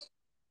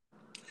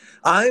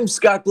I'm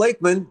Scott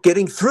Blakeman,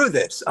 getting through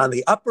this on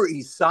the Upper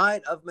East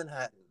Side of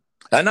Manhattan.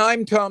 And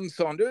I'm Tom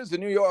Saunders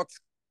in New York,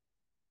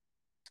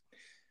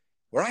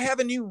 where I have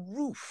a new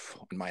roof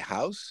on my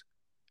house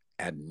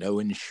and no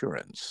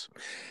insurance.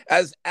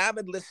 As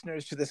avid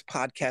listeners to this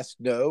podcast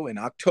know, in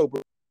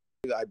October,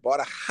 I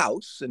bought a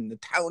house in the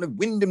town of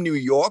Windham, New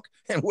York.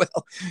 And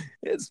well,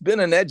 it's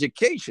been an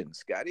education,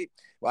 Scotty.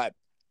 Well,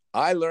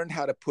 I learned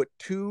how to put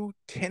two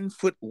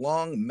 10-foot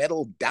long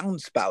metal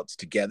downspouts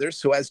together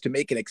so as to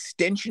make an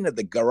extension of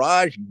the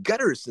garage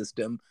gutter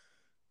system,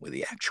 with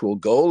the actual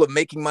goal of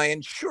making my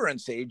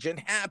insurance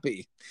agent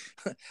happy.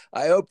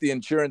 I hope the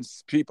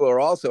insurance people are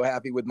also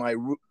happy with my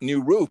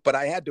new roof, but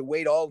I had to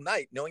wait all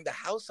night knowing the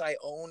house I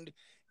owned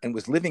and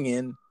was living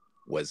in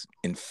was,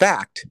 in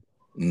fact,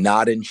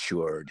 not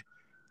insured.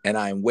 And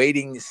I'm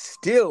waiting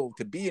still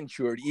to be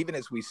insured even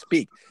as we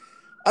speak.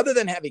 Other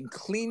than having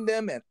cleaned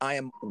them, and I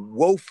am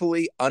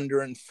woefully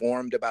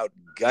underinformed about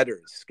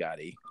gutters,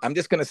 Scotty. I'm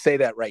just going to say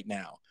that right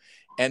now.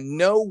 And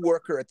no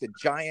worker at the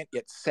giant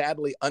yet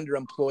sadly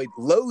underemployed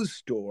Lowe's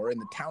store in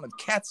the town of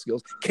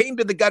Catskills came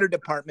to the gutter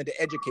department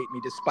to educate me,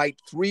 despite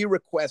 3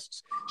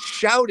 requests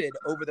shouted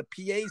over the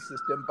PA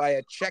system by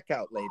a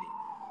checkout lady.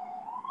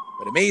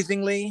 But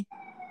amazingly,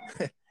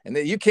 and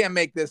you can't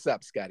make this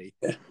up, Scotty,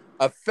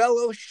 a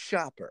fellow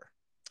shopper,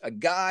 a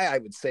guy I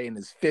would say in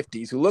his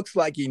 50s who looks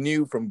like he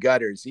knew from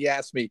gutters, he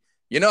asked me,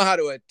 "You know how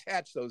to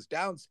attach those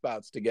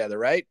downspouts together,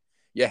 right?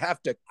 You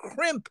have to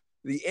crimp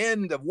the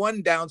end of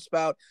one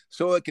downspout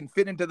so it can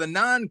fit into the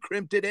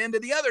non-crimped end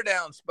of the other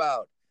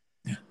downspout."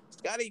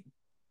 Scotty,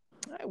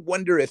 I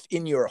wonder if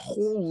in your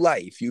whole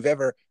life you've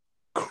ever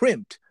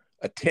crimped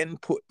a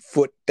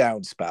 10-foot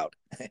downspout.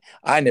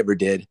 I never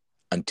did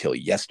until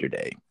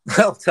yesterday.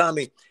 Well,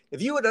 Tommy,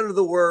 if you had uttered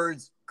the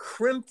words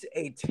crimped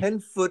a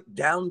 10-foot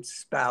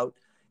downspout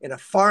in a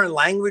foreign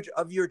language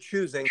of your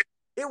choosing,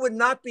 it would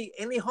not be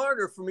any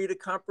harder for me to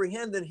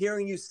comprehend than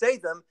hearing you say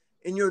them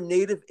in your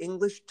native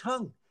English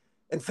tongue.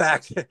 In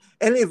fact,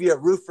 any of your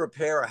roof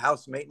repair or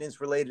house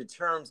maintenance related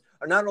terms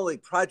are not only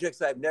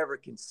projects I've never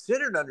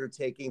considered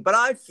undertaking, but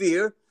I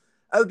fear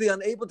I would be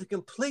unable to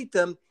complete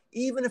them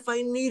even if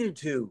I needed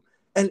to,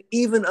 and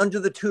even under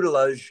the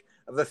tutelage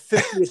of a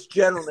 50th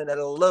gentleman at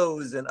a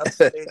Lowe's in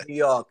upstate New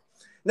York.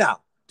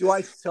 Now, do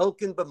I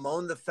sulk and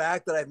bemoan the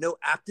fact that I have no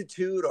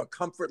aptitude or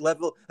comfort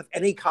level of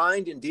any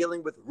kind in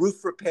dealing with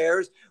roof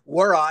repairs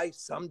were I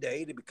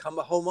someday to become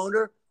a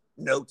homeowner?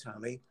 No,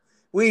 Tommy.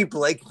 We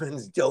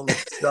Blakemans don't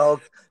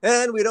sulk,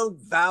 and we don't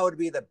vow to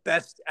be the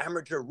best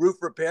amateur roof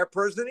repair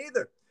person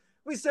either.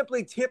 We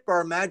simply tip our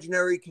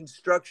imaginary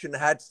construction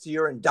hats to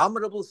your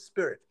indomitable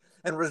spirit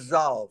and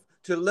resolve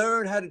to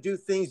learn how to do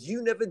things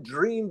you never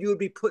dreamed you would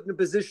be put in a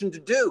position to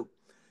do.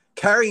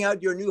 Carrying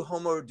out your new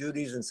homeowner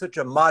duties in such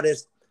a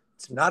modest,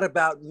 it's not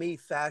about me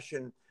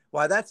fashion,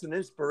 why, that's an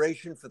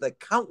inspiration for the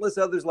countless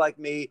others like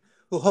me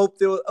who hope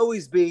there will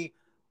always be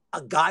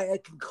a guy I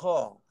can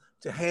call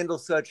to handle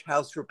such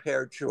house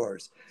repair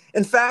chores.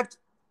 In fact,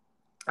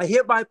 I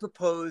hereby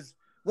propose,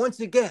 once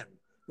again,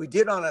 we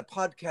did on a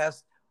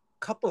podcast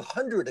a couple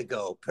hundred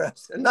ago,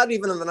 perhaps, and not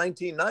even in the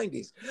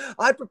 1990s,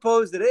 I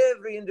propose that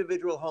every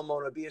individual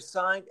homeowner be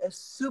assigned a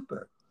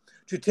super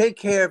to take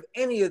care of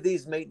any of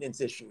these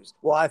maintenance issues.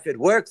 Well, if it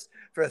works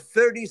for a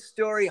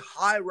 30-story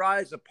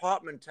high-rise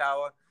apartment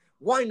tower,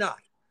 why not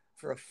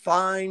for a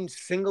fine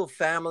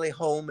single-family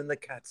home in the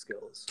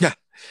Catskills? Yeah,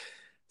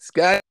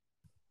 Scott,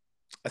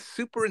 a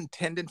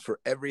superintendent for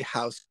every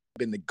house has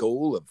been the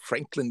goal of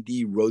Franklin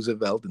D.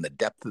 Roosevelt in the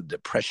depth of the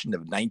Depression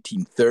of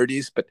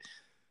 1930s. But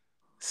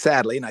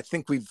sadly, and I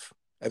think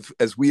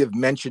as we have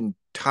mentioned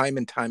time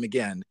and time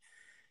again,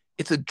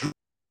 it's a dream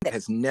that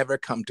has never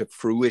come to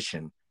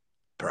fruition,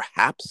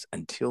 perhaps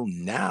until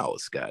now,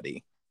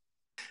 Scotty.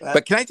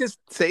 But can I just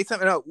say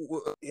something?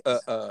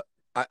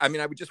 I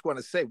mean, I would just want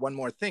to say one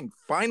more thing.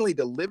 Finally,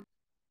 deliver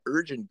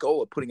urgent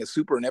goal of putting a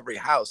super in every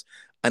house,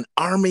 an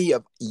army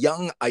of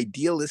young,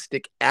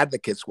 idealistic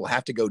advocates will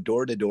have to go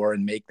door to door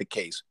and make the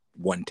case,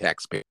 one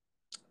taxpayer.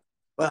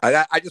 Well,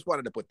 I just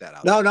wanted to put that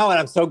out. No, and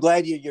I'm so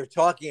glad you're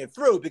talking it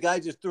through, because I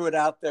just threw it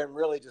out there and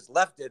really just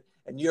left it,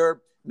 and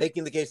you're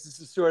making the case.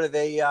 This is sort of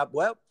a,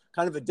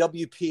 kind of a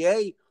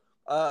WPA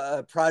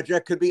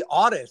project. Could be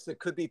artists. It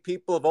could be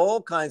people of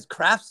all kinds,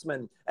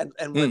 craftsmen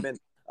and women,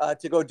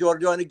 to go door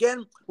to door. And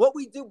again, what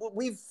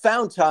we've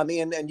found,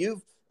 Tommy, and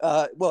you've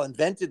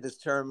invented this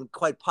term,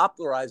 quite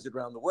popularized it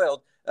around the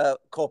world,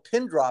 called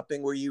pin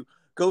dropping, where you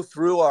go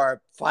through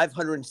our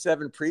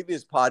 507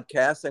 previous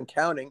podcasts and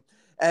counting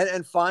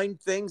and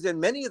find things, and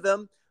many of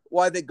them,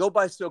 why they go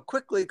by so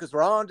quickly, because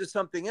we're on to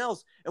something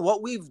else. And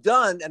what we've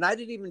done, and I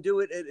didn't even do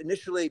it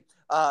initially,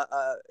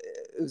 I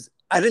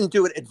didn't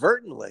do it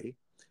advertently,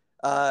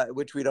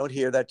 which we don't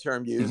hear that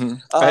term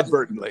used.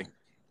 Advertently.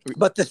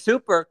 But the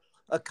super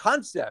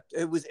concept,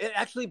 it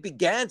actually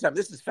began, Tom,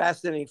 this is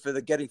fascinating for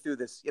the getting through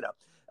this,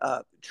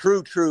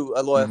 true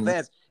loyal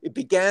fans. It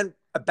began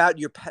about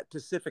your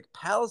Pacific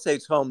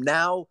Palisades home,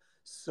 now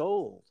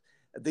sold.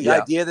 The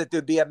idea that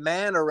there'd be a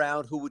man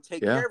around who would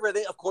take care of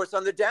everything. Of course,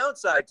 on the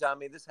downside,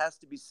 Tommy, this has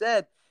to be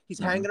said, he's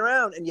hanging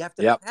around, and you have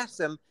to pass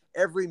him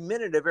every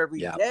minute of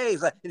every Yeah. day.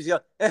 He's go,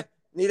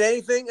 need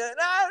anything? No,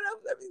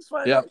 everything's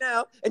fine Yep. right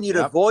now. And you'd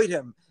Yep. avoid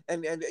him.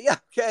 And yeah,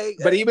 okay.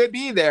 But he would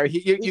be there.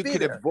 You be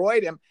could there.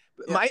 avoid him.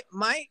 Yeah.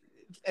 My,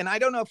 and I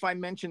don't know if I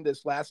mentioned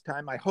this last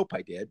time. I hope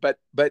I did. But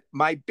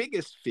my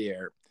biggest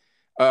fear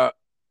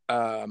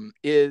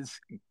is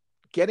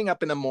getting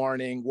up in the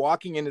morning,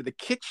 walking into the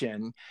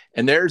kitchen,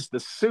 and there's the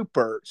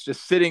super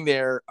just sitting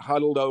there,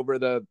 huddled over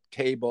the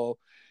table,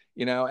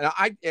 and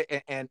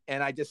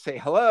I just say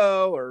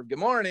hello or good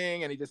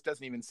morning, and he just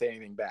doesn't even say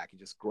anything back. He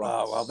just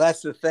grunts. Oh, well,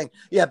 that's the thing.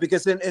 Yeah,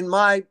 because in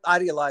my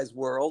idealized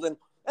world, and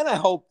I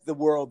hope the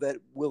world that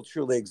will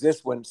truly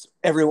exist when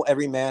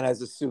every man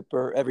has a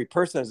super, every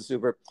person has a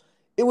super,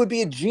 it would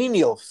be a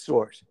genial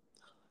sort.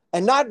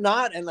 And not,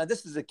 and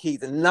this is a key,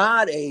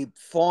 not a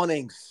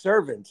fawning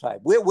servant type.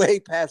 We're way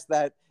past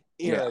that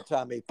era,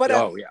 Tommy. But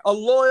a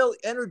loyal,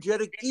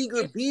 energetic,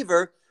 eager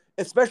beaver,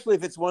 especially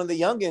if it's one of the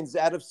youngins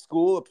out of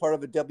school, a part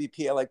of a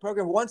WPLA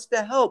program, who wants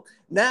to help.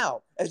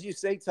 Now, as you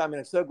say, Tommy, and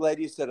I'm so glad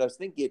you said, I was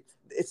thinking,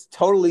 it's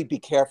totally be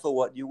careful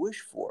what you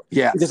wish for.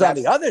 Yeah. Because on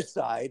the other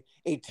side,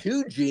 a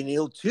too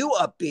genial, too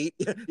upbeat,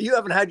 you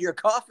haven't had your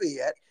coffee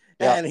yet.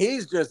 Yeah. And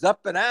he's just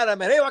up and at him.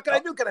 And hey, what can I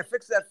do? Can I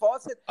fix that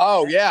faucet?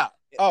 Oh, yeah.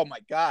 Oh my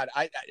God!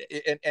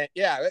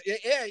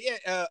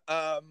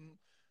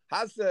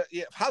 How's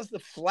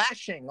the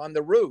flashing on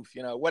the roof?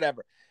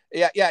 Whatever.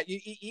 Yeah.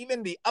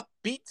 Even the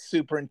upbeat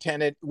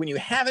superintendent, when you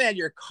haven't had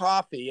your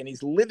coffee and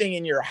he's living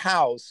in your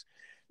house,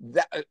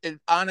 that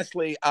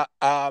honestly,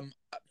 and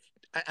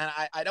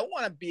I don't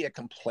want to be a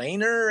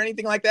complainer or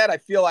anything like that. I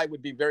feel I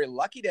would be very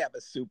lucky to have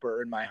a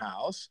super in my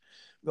house.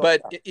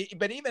 But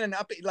even an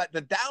upbeat, like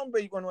the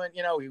downbeat one, when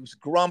he was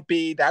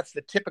grumpy, that's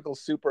the typical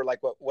super, like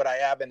what I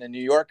have in a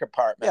New York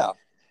apartment. Yeah.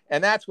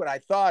 And that's what I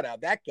thought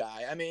of, that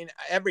guy. I mean,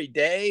 every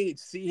day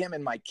see him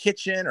in my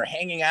kitchen or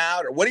hanging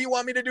out, or what do you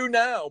want me to do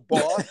now,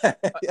 boss?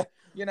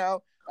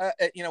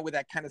 With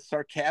that kind of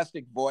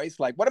sarcastic voice,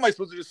 like, what am I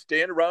supposed to just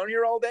stand around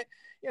here all day?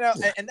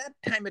 And that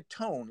kind of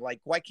tone,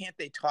 like, why can't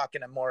they talk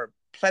in a more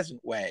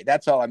pleasant way?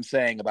 That's all I'm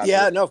saying about.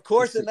 Yeah, no, of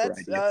course, and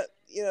that's the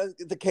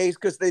case,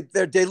 because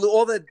they're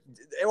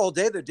all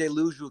day they're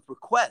deluged with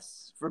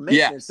requests for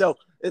maintenance. Yeah. So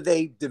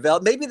they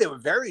develop. Maybe they were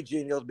very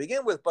genial to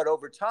begin with, but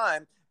over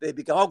time they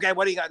become, okay,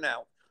 what do you got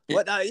now?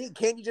 What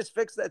can't you just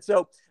fix that?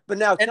 So, but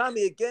now,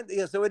 Tommy, again,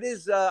 so it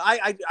is.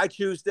 I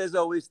choose to, as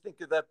always,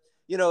 think of the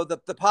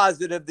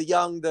positive, the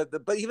young,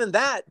 but even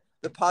that,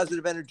 the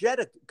positive,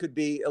 energetic could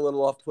be a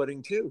little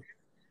off-putting too.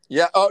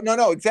 Yeah. Oh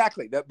no,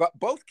 exactly. But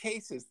both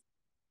cases,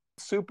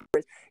 super.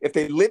 If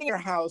they live in your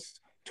house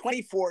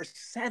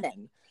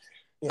 24/7,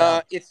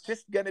 it's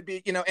just going to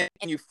be,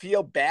 and you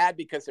feel bad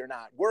because they're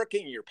not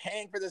working. You're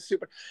paying for the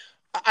super.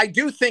 I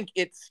do think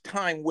its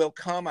time will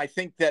come. I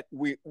think that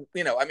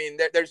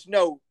there's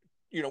no,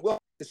 we'll have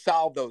to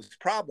solve those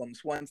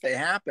problems once they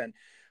happen.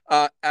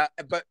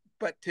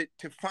 But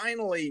to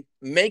finally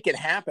make it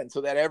happen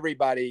so that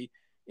everybody,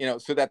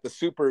 so that the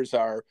supers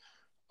are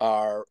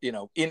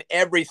in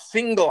every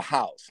single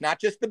house,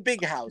 not just the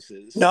big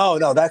houses.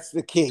 No, that's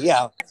the key.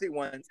 Yeah.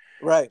 Ones.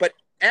 Right. But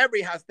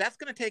every house, that's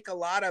going to take a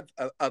lot of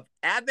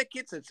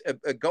advocates. It's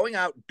going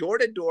out door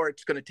to door.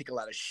 It's going to take a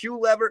lot of shoe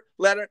leather,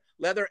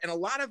 and a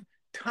lot of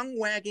tongue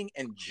wagging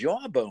and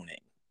jaw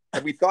boning.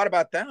 Have we thought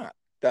about that?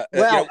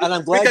 And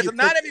I'm glad, because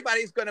not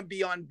everybody's going to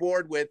be on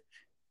board with,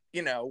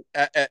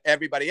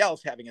 everybody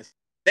else having a.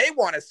 They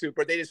want a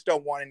super. They just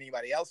don't want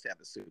anybody else to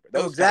have a super.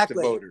 Those types of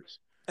voters.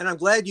 And I'm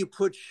glad you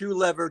put shoe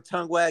leather,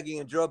 tongue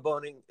wagging, and jaw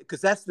boning, because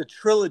that's the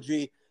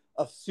trilogy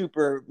of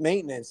super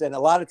maintenance. And a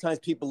lot of times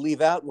people leave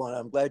out one.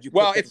 I'm glad you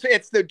put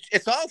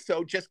it's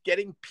also just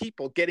getting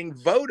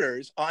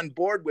voters on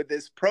board with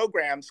this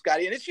program,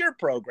 Scotty, and it's your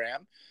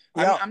program.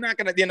 Yeah. I'm not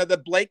going to, the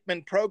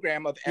Blakeman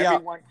program of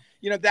everyone,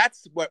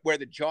 that's where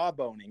the jaw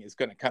boning is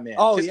going to come in.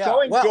 Oh, just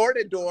going door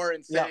to door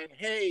and saying,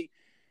 hey,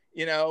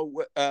 and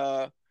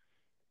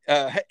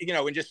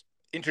just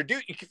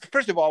introduce.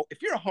 First of all,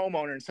 if you're a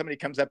homeowner and somebody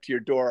comes up to your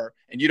door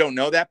and you don't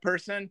know that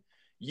person,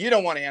 you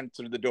don't want to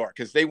answer the door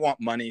because they want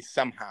money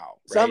somehow.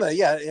 Right?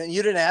 Yeah. And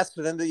you didn't ask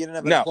for them. You didn't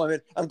have an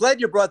appointment. I'm glad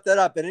you brought that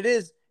up. And it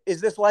is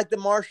this like the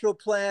Marshall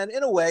Plan?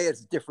 In a way, it's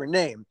a different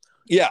name.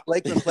 Yeah.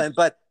 Blakeman Plan.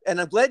 And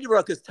I'm glad you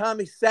brought, because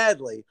Tommy,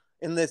 sadly,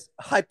 in this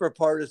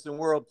hyper-partisan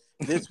world,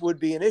 this would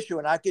be an issue.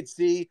 And I could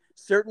see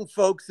certain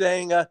folks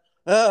saying,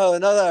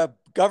 another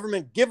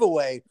government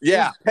giveaway.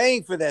 Yeah. Who's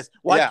paying for this?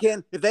 Why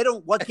can't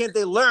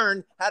they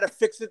learn how to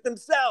fix it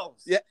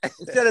themselves? Yeah.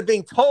 Instead of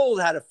being told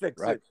how to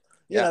fix it.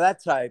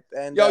 That type.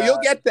 And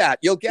you'll get that.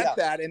 You'll get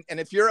that. And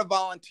if you're a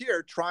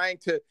volunteer trying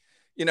to,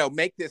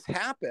 make this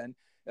happen,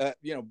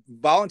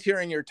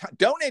 volunteering your time,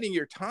 donating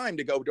your time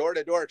to go door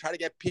to door, try to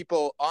get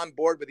people on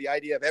board with the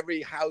idea of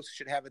every house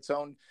should have its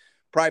own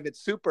private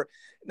super.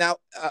 Now,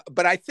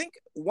 but I think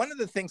one of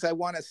the things I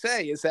want to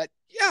say is that,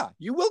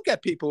 you will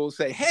get people who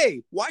say,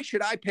 hey, why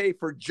should I pay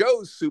for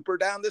Joe's super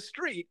down the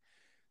street?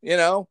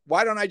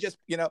 Why don't I just,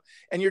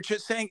 and you're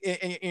just saying,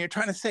 and you're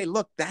trying to say,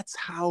 look, that's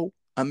how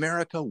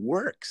America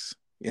works.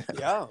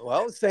 Yeah.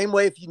 Well, same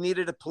way if you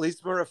needed a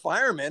policeman or a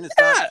fireman, it's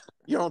not,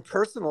 your own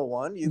personal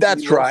one.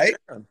 That's you right.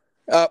 share 'em.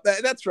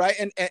 That's right.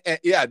 And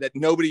yeah, that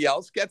nobody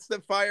else gets the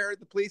fire,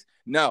 the police.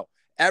 No,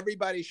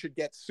 everybody should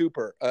get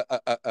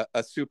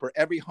a super.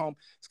 Every home,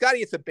 Scotty,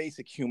 it's a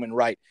basic human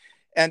right.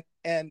 And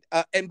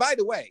by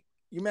the way,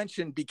 you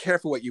mentioned be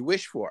careful what you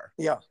wish for.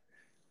 Yeah.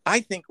 I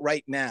think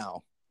right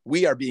now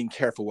we are being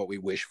careful what we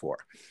wish for.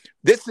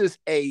 This is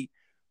a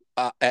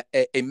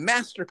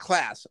master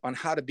class on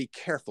how to be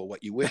careful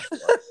what you wish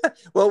for.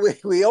 Well,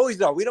 we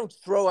always are. We don't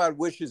throw out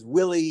wishes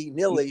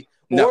willy-nilly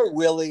or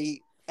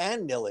willy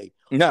and nilly.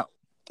 No.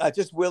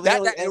 Just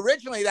willy-nilly.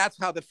 Originally, that's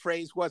how the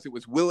phrase was. It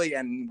was willy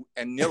and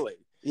nilly.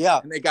 Yeah.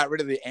 And they got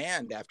rid of the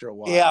and after a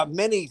while. Yeah,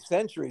 many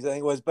centuries, I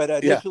think it was. But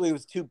initially it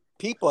was two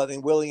people, I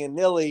think, Willie and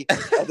Nilly.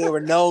 They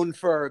were known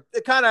for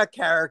the kind of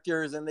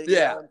characters. And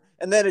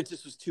and then it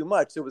just was too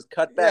much. So it was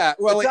cut back.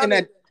 Yeah, well, and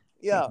then...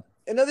 Yeah.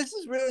 And now this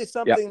is really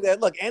something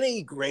that, look,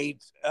 any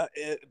great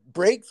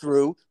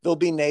breakthrough, there'll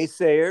be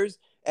naysayers.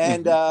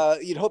 And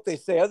you'd hope they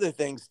say other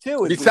things,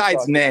 too.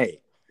 Besides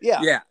nay. Yeah.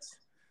 Yes.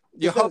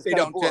 You hope they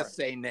don't boring. Just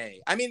say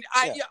nay. I mean,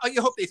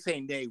 you hope they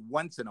say nay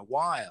once in a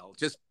while,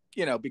 just,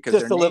 because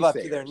just to live up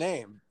naysayers. to their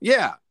name.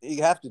 Yeah.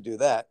 You have to do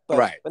that. But,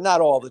 right. But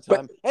not all the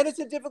time. And it's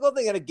a difficult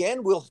thing. And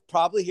again, we'll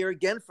probably hear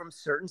again from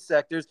certain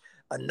sectors,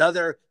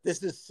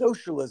 this is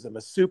socialism,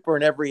 a super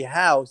in every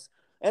house.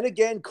 And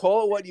again,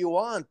 call it what you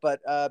want.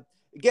 But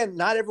again,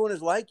 not everyone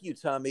is like you,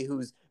 Tommy,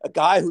 who's a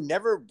guy who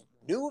never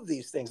knew of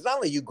these things. Not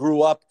only you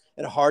grew up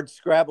in a hard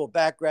Scrabble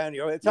background,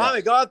 you're like,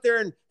 Tommy, go out there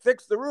and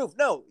fix the roof.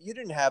 No, you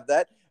didn't have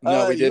that.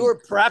 No, we didn't. You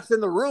were perhaps in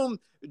the room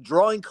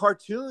drawing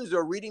cartoons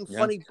or reading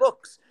funny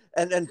books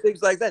and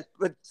things like that.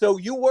 But so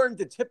you weren't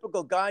the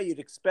typical guy you'd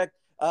expect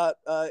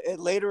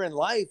later in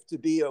life to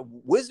be a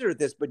wizard at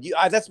this. But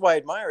that's why I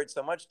admire it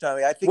so much,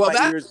 Tommy. I think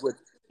my years would,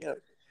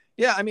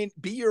 Yeah, I mean,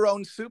 be your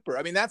own super.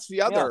 I mean, that's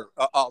the other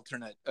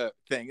alternate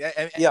thing.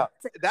 And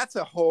that's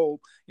a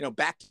whole,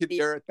 back to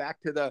the earth,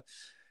 back to the,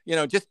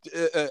 just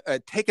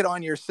take it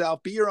on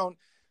yourself. Be your own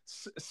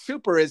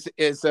super is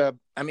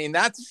I mean,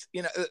 that's,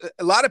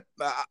 a lot of,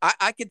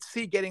 I could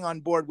see getting on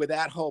board with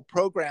that whole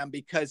program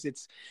because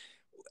it's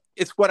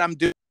what I'm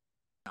doing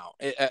now.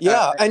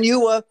 And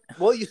you,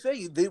 you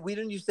say we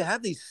didn't used to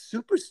have these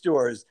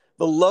superstores,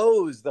 the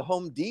Lowe's, the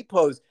Home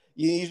Depots.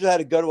 You usually had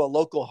to go to a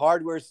local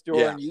hardware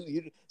store,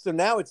 and so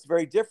now it's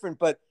very different.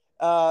 But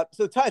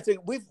so Ty,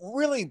 we've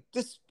really,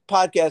 this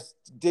podcast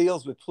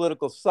deals with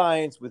political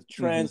science, with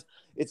trends.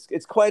 Mm-hmm.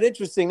 It's quite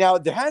interesting. Now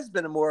there has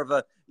been a more of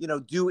a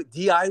do it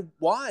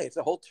DIY. It's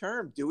a whole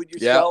term, do it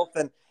yourself,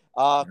 and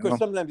of course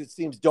sometimes it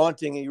seems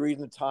daunting. And you read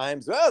in the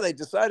Times, they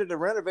decided to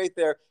renovate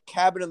their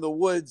cabin in the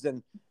woods,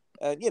 and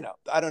I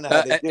don't know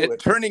how they do it.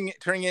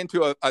 Turning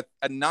into a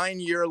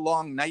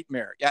 9-year-long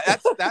nightmare. Yeah,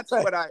 that's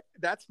right.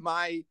 That's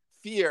my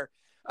fear.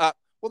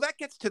 Well, that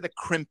gets to the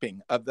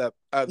crimping of the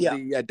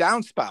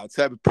downspouts.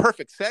 A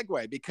perfect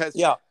segue because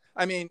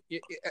I mean,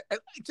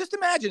 just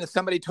imagine if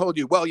somebody told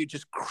you, well, you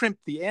just crimp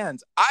the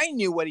ends. I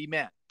knew what he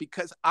meant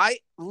because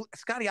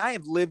Scotty, I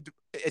have lived,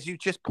 as you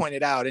just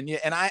pointed out, and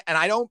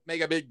I don't make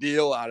a big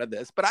deal out of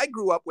this, but I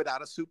grew up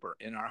without a super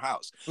in our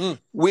house.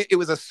 It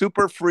was a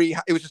super free.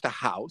 It was just a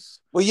house.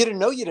 Well, you didn't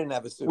know you didn't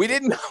have a super. We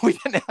didn't know we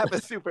didn't have a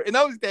super in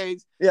those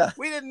days. Yeah,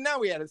 we didn't know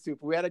we had a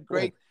super. We had a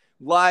great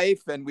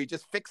life, and we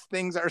just fixed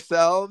things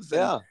ourselves.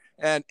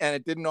 And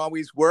it didn't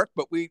always work,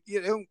 but we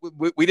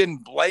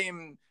didn't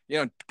blame.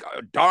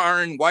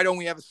 Darn, why don't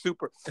we have a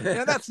super?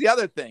 That's the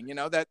other thing.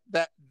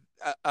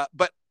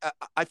 But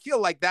I feel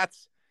like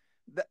that's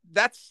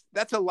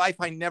a life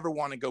I never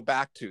want to go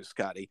back to,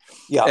 Scotty.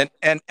 Yeah.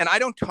 And I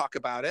don't talk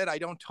about it. I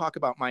don't talk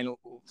about my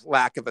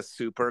lack of a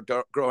super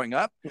growing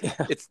up.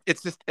 Yeah.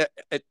 It's just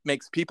it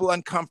makes people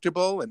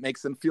uncomfortable. It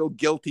makes them feel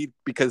guilty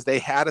because they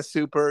had a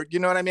super. You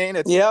know what I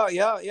mean?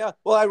 Yeah.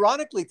 Well,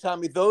 ironically,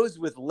 Tommy, those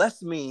with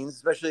less means,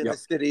 especially in the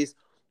cities,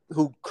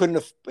 who couldn't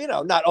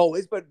have, not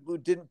always, but who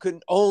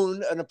couldn't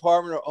own an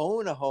apartment or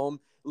own a home,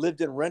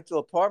 lived in rental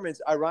apartments,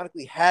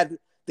 ironically had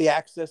the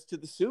access to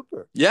the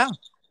super. Yeah.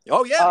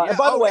 Oh yeah. And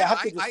by the way, I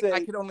have to just say,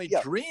 I could only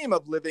dream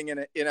of living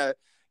in a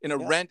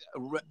rent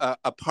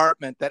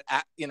apartment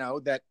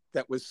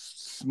that was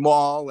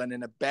small and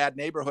in a bad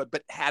neighborhood,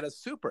 but had a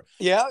super.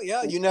 Yeah.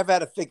 You never had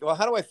to think, well,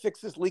 how do I fix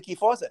this leaky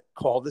faucet?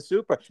 Call the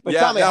super. But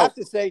Tommy, I have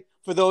to say,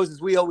 for those,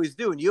 as we always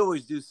do, and you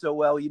always do so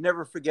well, you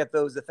never forget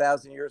those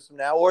 1,000 years from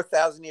now or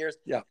 1,000 years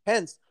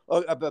hence,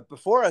 but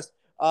before us.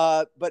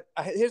 But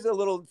here's a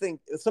little thing.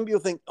 Some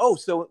people think,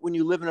 so when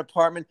you live in an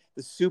apartment,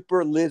 the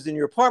super lives in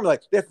your apartment.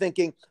 Like they're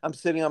thinking, I'm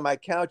sitting on my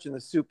couch and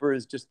the super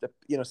is just,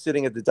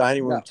 sitting at the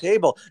dining room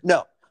table.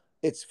 No,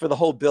 it's for the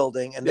whole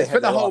building. And it's for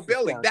the whole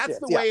building. That's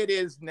the way it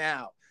is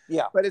now.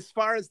 Yeah. But as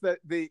far as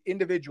the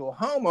individual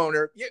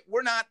homeowner,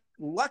 we're not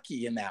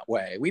lucky in that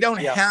way. We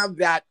don't have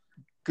that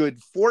good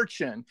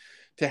fortune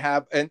to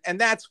have. And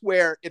that's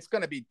where it's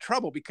going to be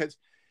trouble because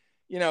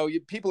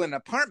people in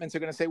apartments are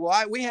going to say,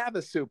 well, we have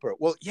a super.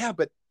 Well, yeah,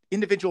 but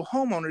individual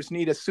homeowners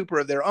need a super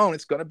of their own.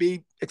 It's going to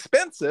be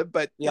expensive,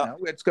 but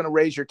it's going to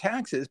raise your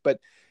taxes. But,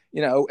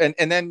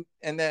 and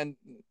then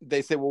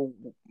they say, well,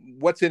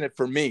 what's in it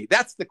for me?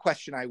 That's the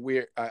question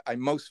I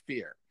most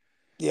fear.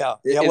 Yeah.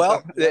 Yeah. Is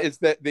Well, is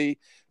the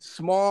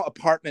small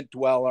apartment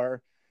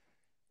dweller,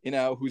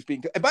 who's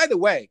being. And by the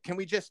way, can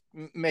we just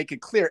make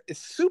it clear?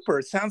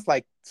 Super sounds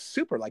like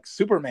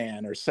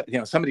Superman or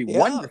somebody yeah.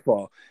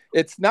 wonderful.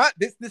 It's not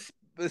this.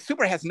 The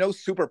super has no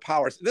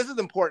superpowers. This is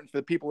important for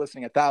the people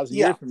listening 1,000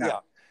 Yeah. years from Yeah.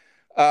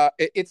 now.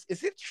 Is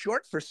it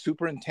short for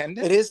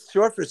superintendent? It is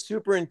short for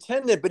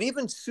superintendent, but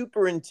even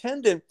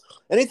superintendent,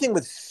 anything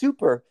with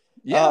super,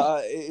 Yeah.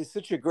 is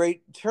such a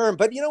great term.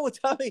 But you know what,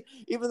 Tommy?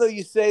 Even though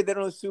you say they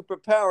don't have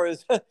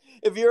superpowers,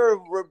 if you're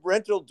a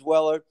rental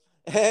dweller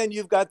and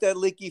you've got that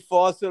leaky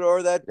faucet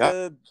or that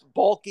Yeah.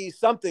 bulky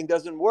something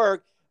doesn't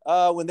work,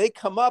 when they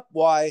come up,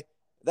 why?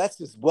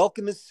 That's as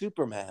welcome as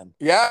Superman.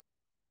 Yeah.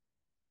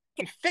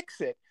 You can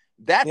fix it.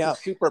 That's a Yeah.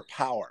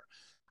 superpower.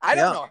 I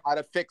don't Yeah. know how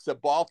to fix a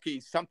bulky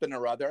something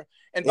or other.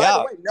 And by the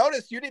Yeah. way,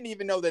 notice you didn't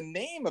even know the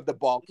name of the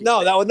bulky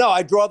No, thing. no,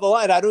 I draw the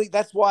line. I don't.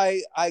 That's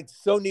why I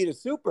so need a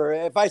super.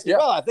 If I say, Yeah.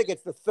 well, I think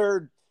it's the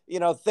third,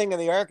 thing in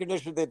the air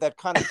conditioner that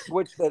kind of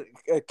switch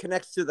that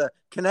connects to the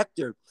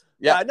connector.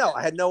 Yeah. No,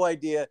 I had no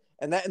idea,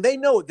 and they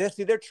know this.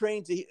 See, they're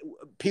trained to.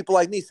 People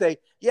like me say,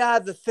 yeah,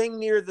 the thing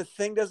near the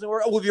thing doesn't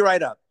work. Oh, we'll be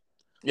right up.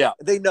 Yeah.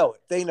 They know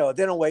it. They know it.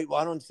 They don't wait. Well,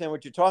 I don't understand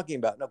what you're talking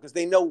about. No, because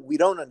they know we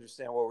don't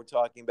understand what we're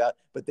talking about,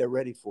 but they're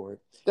ready for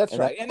it. That's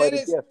right. And quite it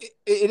a is gift.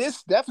 it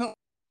is definitely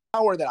a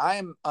power that I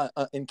am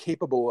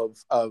incapable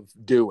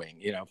of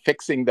doing.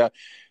 Fixing the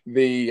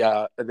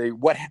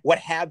what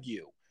have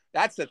you.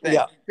 That's the thing.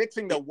 Yeah.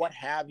 Fixing the what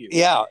have you.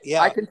 Yeah.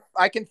 Yeah.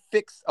 I can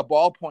fix a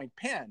ballpoint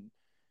pen.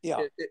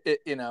 Yeah.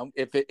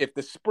 If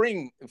the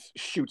spring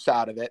shoots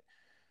out of it,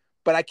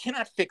 but I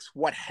cannot fix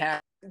what have.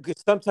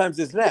 Because sometimes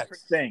it's Different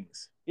next.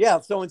 things. Yeah,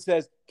 if someone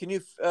says, "Can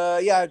you?"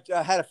 Yeah,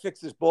 how to fix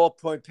this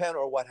ballpoint pen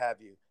or what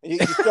have you, and you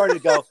started to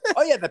go,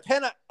 "Oh yeah, the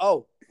pen."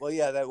 Oh, well,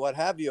 yeah, that what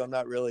have you. I'm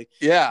not really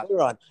Yeah. clear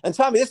on. And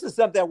Tommy, this is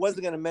something I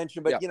wasn't going to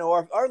mention, but Yeah.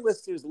 our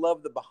listeners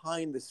love the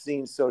behind the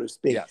scenes, so to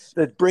speak, Yes.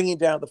 the bringing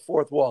down the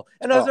fourth wall.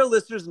 And as our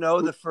listeners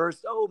know, the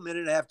first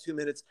minute and a half, 2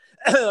 minutes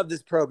of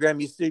this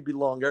program used to be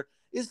longer,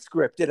 is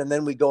scripted, and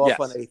then we go off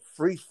on a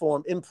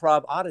free-form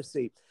improv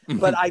odyssey.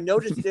 But I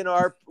noticed in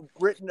our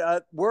written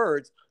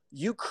words,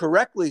 you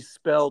correctly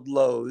spelled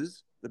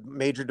Lowe's, the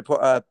major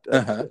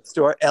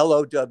store,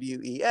 Lowes.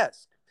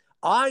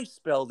 I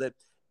spelled it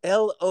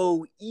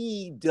Loewes,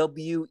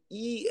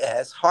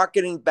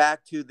 harkening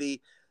back to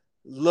the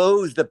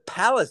Lowe's, the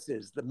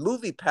palaces, the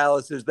movie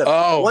palaces, the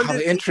how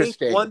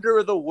interesting. eighth wonder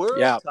of the world,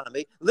 Yeah.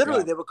 Tommy.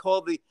 Literally, they were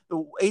called the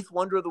eighth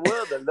wonder of the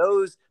world, the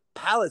Lowe's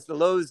Palace, the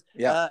Lowe's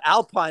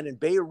Alpine and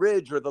Bay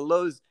Ridge, or the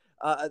Lowe's,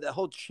 the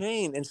whole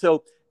chain. And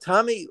so,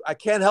 Tommy, I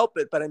can't help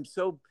it, but I'm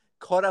so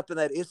caught up in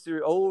that history,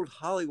 old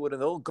Hollywood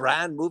and the old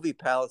grand movie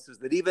palaces,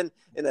 that even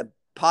in a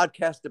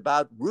podcast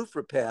about roof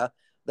repair,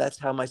 that's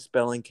how my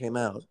spelling came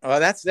out. Oh,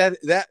 that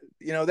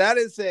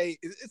is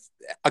it's,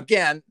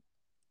 again,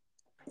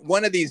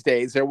 one of these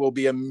days there will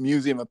be a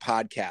museum of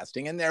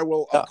podcasting, and there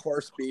will of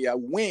course be a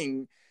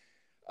wing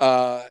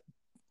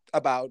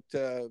about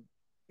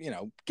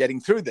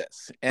getting through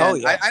this.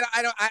 And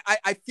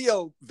I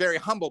feel very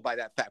humbled by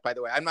that fact, by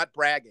the way. I'm not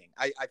bragging.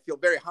 I feel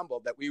very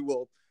humbled that we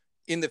will,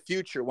 in the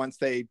future, once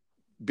they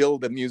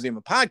build a museum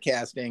of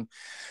podcasting,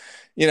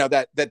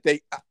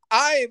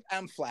 I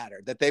am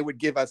flattered that they would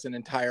give us an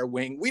entire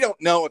wing. We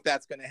don't know if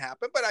that's going to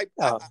happen, but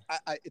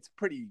it's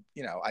pretty,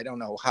 I don't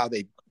know how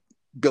they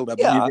build up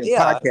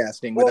museum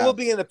podcasting. Well, we'll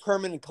be in the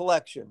permanent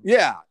collection.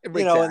 Yeah.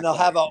 Exactly. And they'll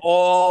have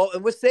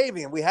and we're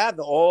saving it. We have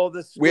all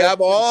this. We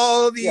have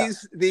all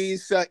these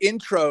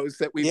intros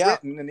that we've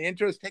written, and the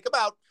intros take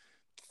about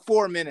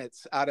 4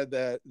 minutes out of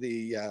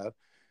the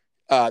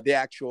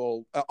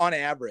actual, on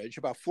average,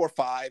 about 4,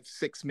 5,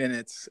 6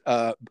 minutes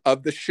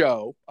of the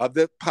show, of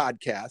the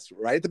podcast,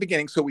 right at the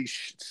beginning. So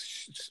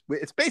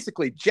it's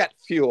basically jet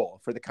fuel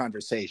for the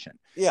conversation.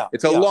 Yeah.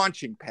 It's a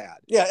launching pad.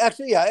 Yeah,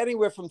 actually,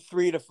 anywhere from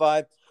 3 to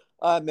 5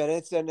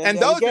 minutes. And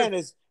those again,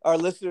 as our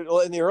listeners,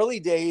 in the early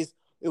days,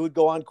 it would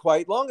go on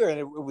quite longer, and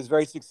it was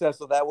very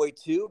successful that way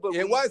too. But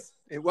it was,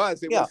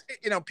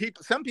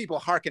 some people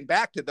harken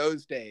back to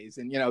those days,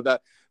 and the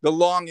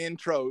long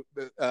intro,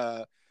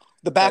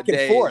 the back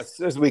and forth,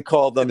 as we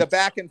call them. The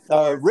back and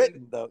forth.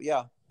 Written, though,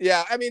 yeah.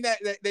 Yeah, I mean,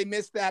 they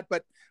missed that,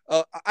 but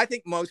I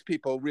think most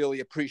people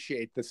really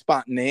appreciate the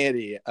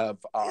spontaneity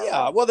of our...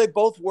 Yeah, well, they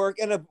both work,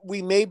 and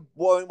we may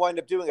wind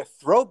up doing a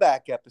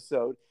throwback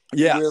episode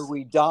where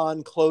we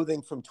don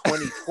clothing from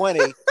 2020,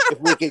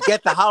 if we could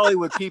get the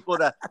Hollywood people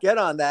to get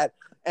on that,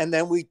 and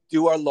then we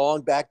do our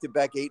long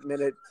back-to-back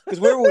 8-minute... Because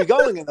where were we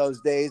going in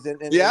those days? In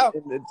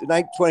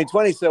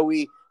 2020, so we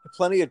had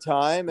plenty of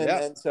time,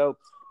 and so...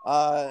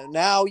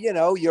 now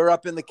you're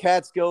up in the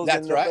Catskills.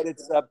 That's right. But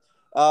it's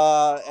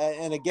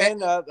and again,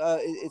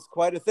 it's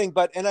quite a thing.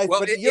 But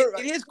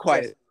it is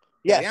quite.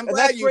 Yes, I'm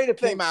glad you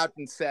came out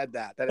and said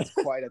that it's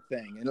quite a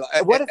thing. And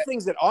what are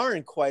things that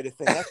aren't quite a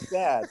thing? That's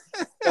sad.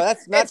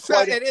 That's not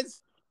quite. It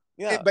is.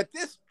 Yeah, but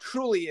this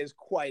truly is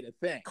quite a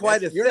thing.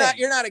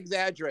 You're not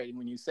exaggerating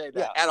when you say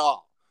that at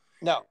all.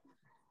 No.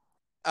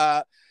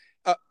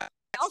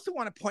 I also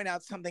want to point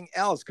out something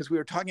else because we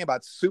were talking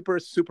about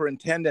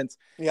superintendents,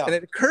 Yeah. and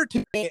it occurred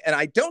to me, and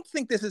I don't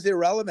think this is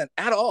irrelevant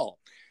at all.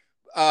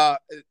 Uh,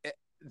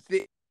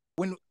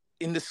 when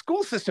in the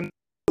school system I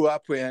grew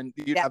up in,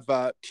 you'd have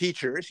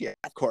teachers,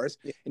 of course,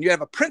 and you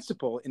have a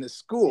principal in a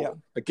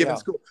school, a given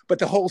school. But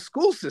the whole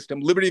school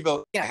system,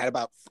 Libertyville, had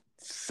about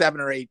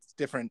 7 or 8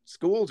 different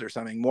schools or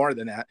something more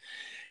than that.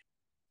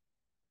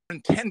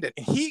 Superintendent,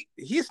 and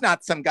he's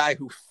not some guy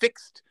who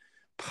fixed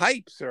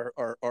pipes or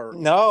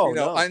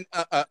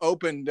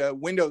opened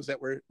windows that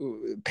were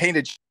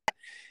painted.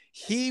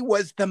 He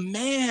was the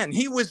man.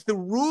 He was the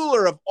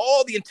ruler of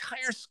all the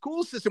entire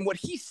school system. What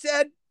he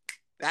said,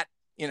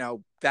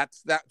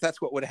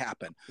 that's what would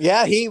happen.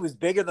 Yeah, he was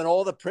bigger than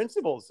all the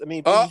principals. I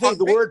mean, you think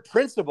the word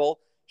principal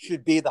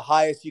should be the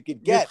highest you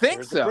could get. You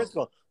think so?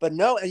 Principal. But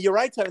no, and you're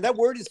right, Tom. That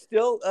word is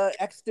still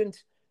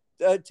extant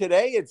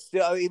today. It's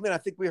still, even I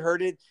think we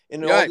heard it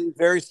in all the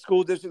various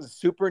school districts,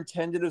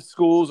 superintendent of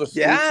schools or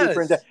school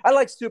superintendent. I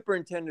like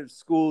superintendent of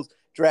schools.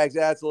 Drags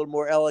out, it's a little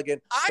more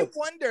elegant. I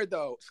wonder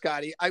though,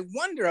 Scotty, I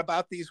wonder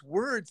about these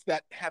words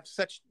that have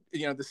such,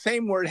 the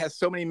same word has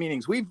so many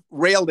meanings. We've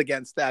railed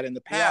against that in the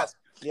past.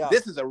 Yeah.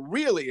 This is a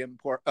really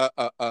important,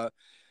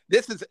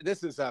 this is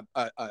a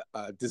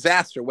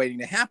disaster waiting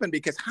to happen,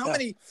 because how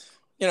many,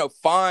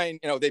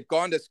 they've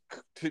gone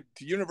to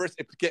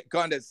university,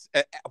 gone to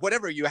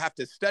whatever you have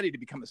to study to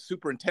become a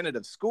superintendent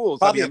of schools.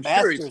 Probably a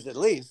master's at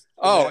least.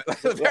 At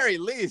the very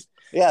least.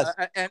 Yes.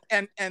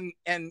 And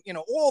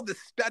all the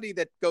study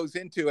that goes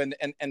into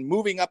and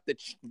moving up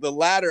the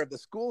ladder of the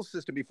school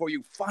system before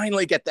you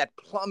finally get that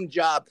plum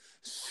job,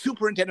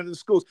 superintendent of the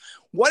schools.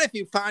 What if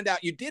you found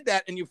out you did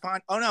that and you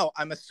find, oh no,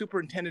 I'm a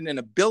superintendent in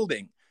a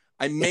building.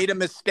 I made a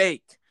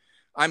mistake.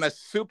 I'm a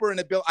super in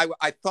a bill.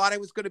 I thought I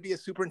was going to be a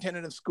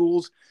superintendent of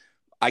schools.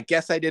 I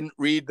guess I didn't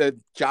read the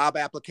job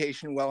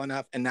application well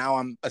enough, and now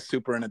I'm a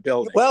super in a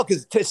building. Well,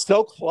 because it's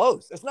so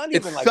close. It's not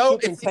even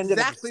superintendent. It's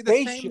exactly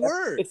the same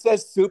word. It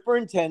says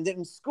superintendent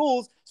in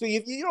schools, so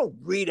you don't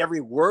read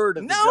every word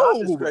of the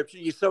job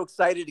description. You're so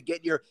excited to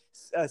get your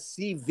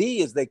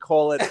CV, as they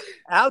call it,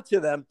 out to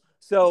them.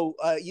 So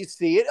you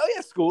see it. Oh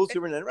yeah, school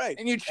superintendent, right?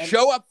 And you'd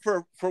show up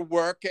for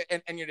work,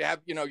 and you'd have,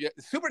 the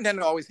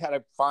superintendent always had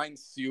a fine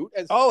suit,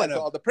 as all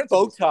the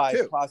principals, bow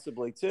tie,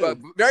 possibly too. But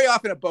very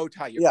often a bow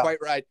tie. You're quite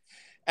right.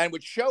 And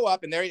would show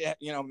up, and there,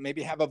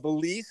 maybe have a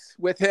valise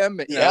with him,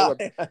 and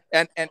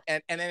then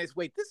it's,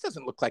 wait, this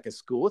doesn't look like a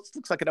school. It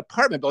looks like an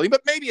apartment building,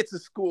 but maybe it's a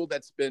school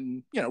that's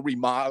been,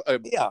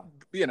 remodeled,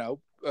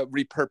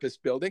 repurposed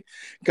building.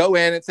 Go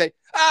in and say,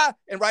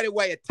 and right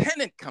away a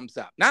tenant comes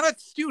up, not a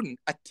student,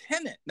 a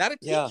tenant, not a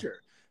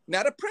teacher,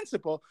 not a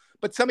principal,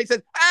 but somebody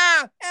says,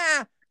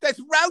 there's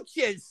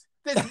roaches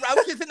in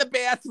the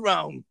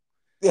bathroom.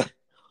 Yeah.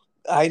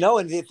 I know,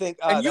 and you think,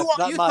 and you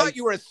thought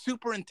you were a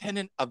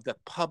superintendent of the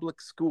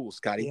public school,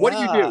 Scotty. What do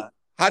you do?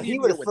 How do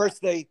you would first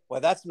say, well,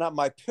 that's not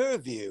my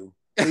purview.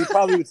 He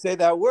probably would say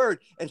that word,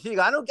 and she'd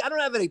go, I don't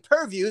have any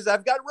purviews.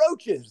 I've got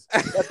roaches.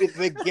 That'd be the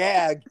big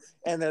gag,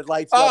 and the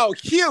lights. Oh,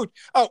 huge!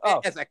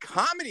 As a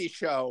comedy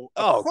show,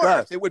 of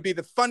course, it would be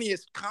the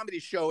funniest comedy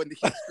show in the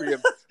history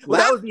of.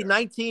 Well, that would be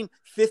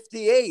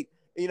 1958.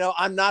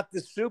 I'm not the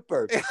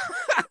super.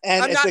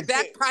 And I'm not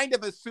that kind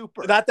of a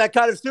super. Not that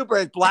kind of super.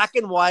 It's black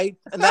and white,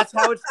 and that's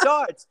how it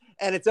starts.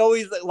 And it's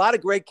always a lot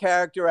of great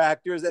character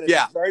actors, and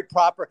it's very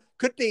proper.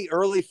 Could be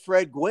early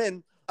Fred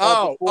Gwynn.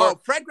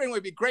 Fred Gwynn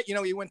would be great.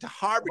 He went to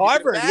Harvard.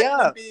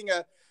 Being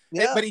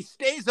but he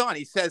stays on.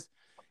 He says,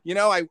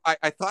 I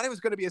thought I was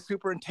going to be a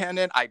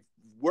superintendent. I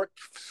worked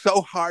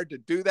so hard to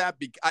do that.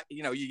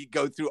 You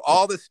go through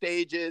all the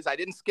stages. I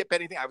didn't skip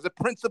anything. I was a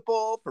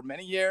principal for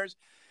many years.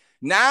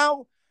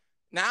 Now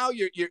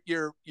you're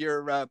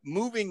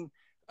moving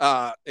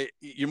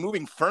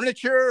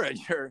furniture, and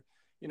you're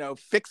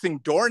fixing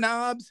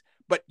doorknobs.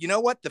 But you know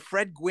what? The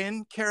Fred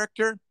Gwynn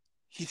character,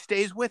 he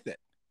stays with it.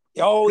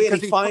 Oh, yeah,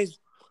 he finds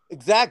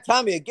exact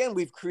Tommy. Again,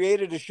 we've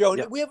created a show.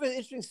 Yeah. We have an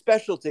interesting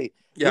specialty.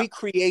 Yeah. We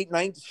create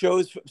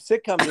shows,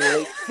 sitcoms in the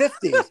late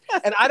 50s.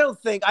 And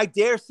I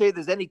dare say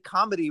there's any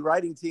comedy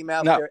writing team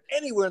out there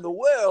anywhere in the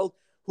world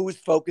who is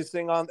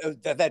focusing on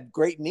that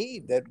great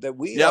need that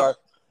we are.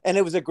 And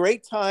it was a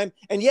great time.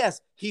 And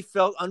yes, he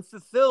felt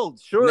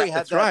unfulfilled. Sure, he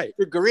had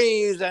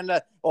degrees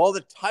and all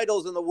the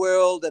titles in the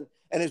world, and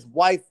his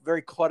wife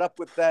very caught up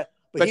with that.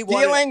 But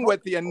dealing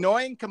with the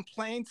annoying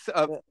complaints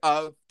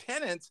of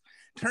tenants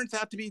turns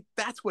out to be,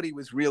 that's what he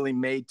was really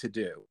made to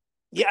do.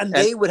 Yeah, and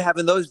they would have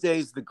in those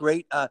days the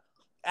great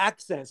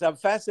accents. I'm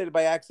fascinated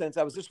by accents.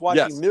 I was just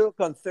watching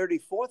Miracle on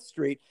 34th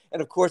Street.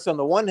 And of course, on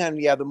the one hand,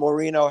 you have the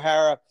Maureen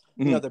O'Hara,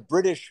 the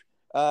British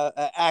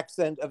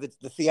accent of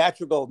the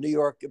theatrical New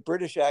York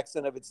British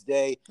accent of its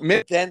day.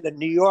 But then the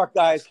New York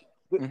guys.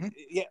 There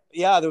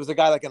was a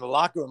guy like in the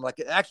locker room,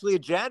 like actually a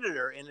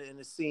janitor in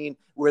a scene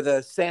where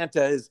the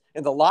Santa is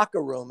in the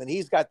locker room, and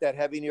he's got that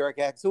heavy New York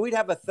accent. So we'd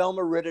have a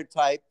Thelma Ritter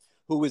type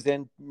who was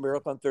in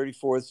Miracle on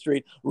 34th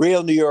Street,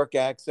 real New York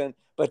accent.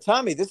 But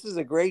Tommy, this is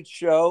a great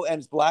show, and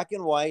it's black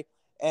and white,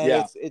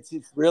 and it's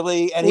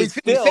really, and we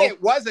say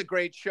it was a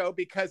great show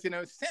because in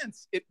a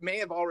sense it may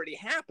have already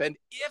happened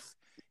if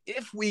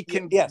if we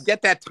can Yes.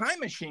 get that time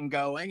machine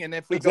going, and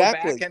if we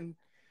Exactly. go back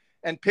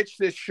and pitch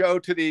this show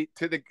to the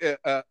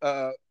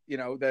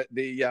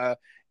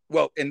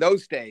well, in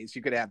those days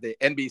you could have the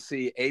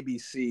NBC,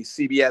 ABC,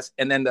 CBS,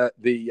 and then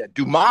the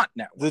Dumont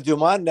network. The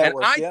Dumont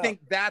network. And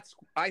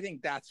I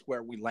think that's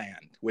where we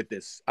land with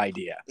this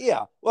idea.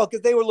 Yeah, well,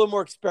 because they were a little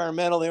more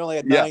experimental. They only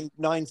had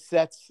nine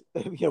sets,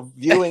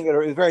 viewing it,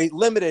 or it was very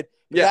limited.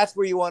 But that's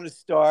where you want to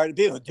start.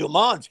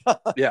 Dumont.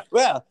 Yeah.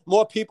 Well,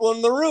 more people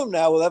in the room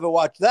now will ever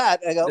watch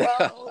that. And I go,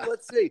 well,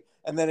 let's see.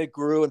 And then it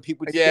grew, and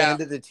people would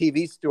stand at the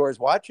TV stores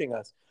watching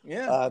us.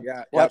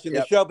 Watching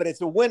the show. But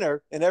it's a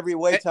winner in every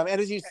way, Tom. And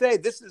as you say,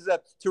 this is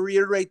to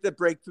reiterate the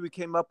breakthrough we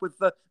came up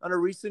with on a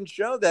recent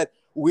show, that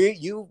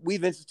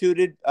we've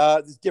instituted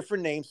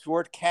different names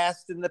for it: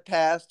 cast in the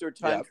past, or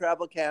time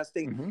travel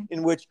casting,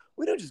 in which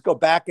we don't just go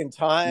back in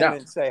time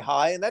and say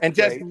hi and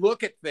just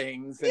look at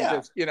things and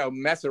just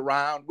mess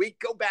around. We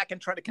go back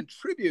and try to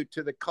contribute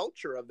to the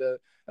culture of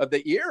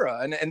the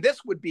era, and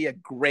this would be a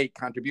great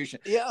contribution.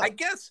 I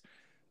guess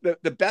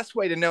the best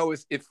way to know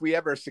is if we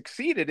ever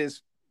succeeded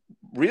is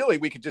really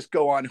we could just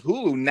go on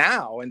Hulu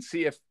now and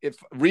see if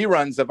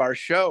reruns of our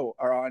show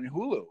are on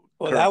Hulu.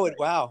 Well,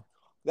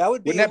 that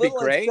would be a little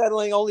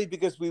unsettling, only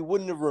because we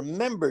wouldn't have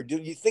remembered. Do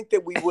you think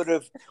that we would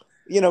have,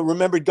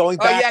 remembered going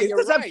back?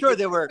 Because I'm sure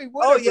there were.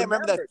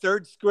 Remember that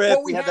third script?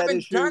 Well, we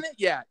haven't done it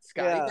yet,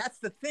 Scotty. That's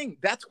the thing.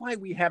 That's why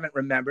we haven't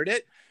remembered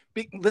it.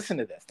 Listen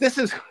to this. This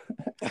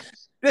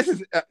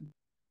is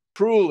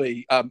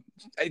truly.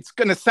 It's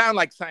going to sound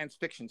like science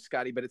fiction,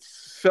 Scotty, but it's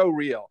so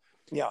real.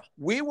 Yeah,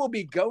 we will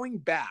be going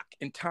back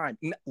in time.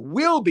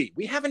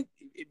 We haven't.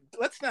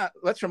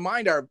 Let's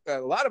remind a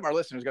lot of our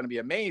listeners are going to be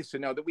amazed to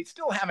know that we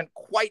still haven't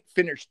quite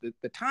finished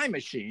the time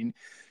machine,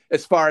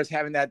 as far as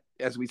having that,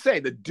 as we say,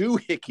 the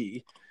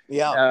doohickey.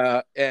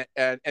 Yeah.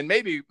 And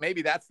maybe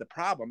that's the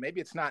problem. Maybe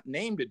it's not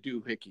named a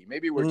doohickey.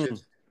 Maybe we're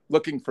just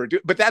looking for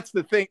but that's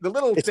the thing. The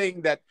little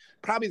thing that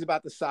probably is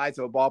about the size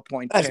of a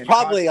ballpoint pen. That's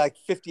probably like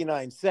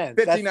 59 cents.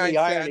 59 that's the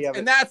irony of it.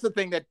 And that's the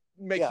thing that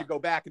makes you go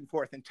back and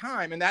forth in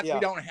time, and we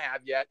don't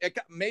have yet.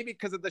 Maybe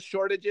because of the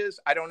shortages.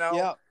 I don't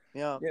know.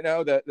 Yeah.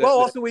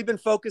 Also we've been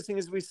focusing,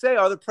 as we say,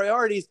 are the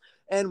priorities,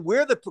 and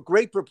we're the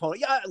great proponent.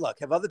 Yeah, look,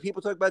 have other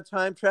people talked about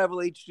time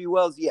travel, H.G.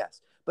 Wells?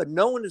 Yes, but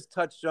no one has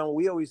touched on what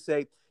we always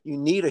say. You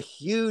need a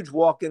huge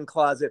walk-in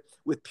closet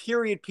with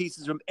period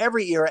pieces from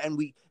every era, and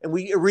we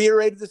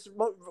reiterated this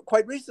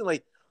quite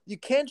recently. You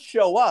can't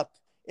show up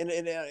and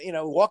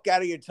walk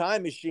out of your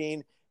time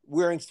machine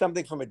wearing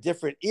something from a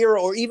different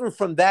era, or even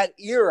from that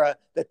era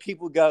that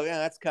people go,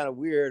 that's kind of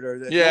weird, or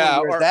no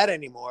one wears that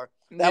anymore.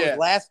 That was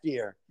last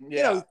year.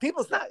 Yeah.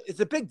 It's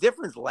a big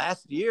difference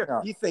last year.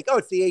 Yeah. You think,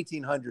 it's the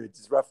 1800s,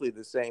 it's roughly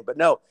the same, but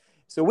no.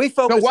 So we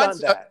focus on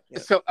that.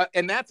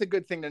 And that's a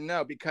good thing to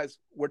know, because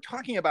we're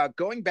talking about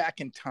going back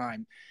in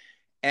time.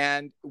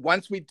 And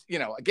once we,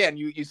 again,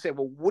 you say,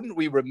 well, wouldn't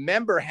we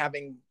remember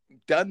having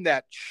done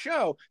that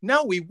show?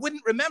 No, we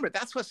wouldn't remember.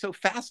 That's what's so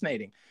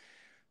fascinating.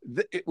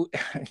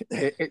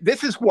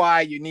 This is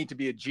why you need to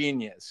be a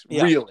genius,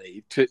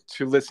 really, to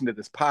listen to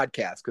this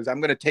podcast, because I'm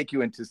going to take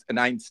you into an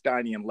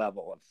Einsteinian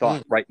level of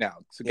thought right now.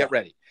 So get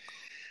ready.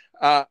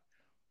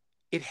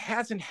 It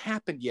hasn't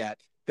happened yet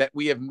that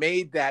we have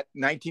made that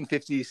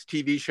 1950s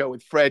TV show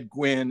with Fred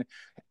Gwynne,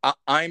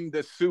 I'm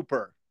the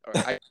Super,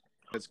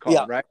 it's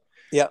called, right?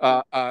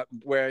 Yeah.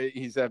 Where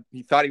he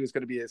thought he was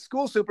going to be a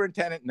school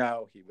superintendent.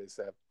 No, he was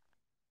a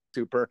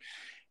super.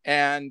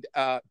 And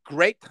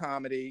great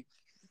comedy.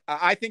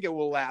 I think it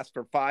will last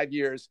for 5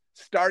 years,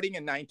 starting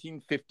in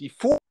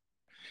 1954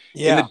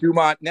 in the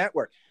Dumont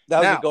network. That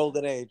was the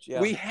golden age.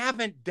 Yeah. We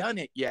haven't done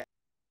it yet.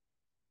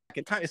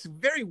 In time, it's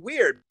very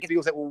weird.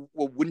 People say, well,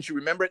 wouldn't you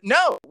remember it?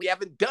 No, we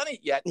haven't done it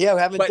yet. Yeah, we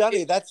haven't done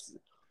it. That's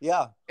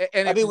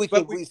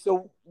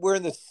so we're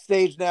in the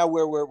stage now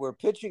where we're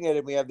pitching it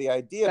and we have the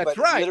idea, that's but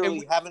right.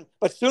 literally haven't.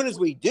 But as soon as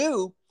we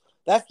do,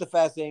 that's the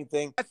fascinating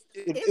thing.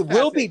 It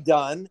will be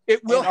done.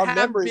 It will have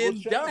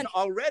been done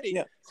already.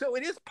 Yeah. So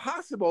it is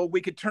possible we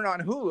could turn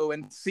on Hulu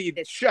and see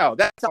the show.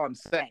 That's all I'm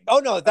saying. Oh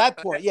no, at that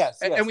point,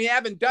 yes. And we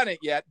haven't done it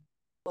yet.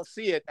 We'll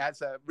see it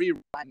as a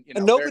rerun.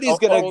 And nobody's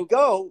going to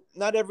go.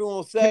 Not everyone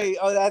will say,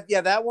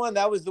 that one.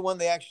 That was the one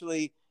they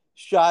actually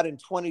shot in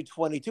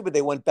 2022, but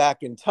they went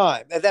back in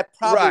time. And that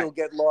probably will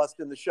get lost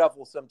in the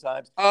shuffle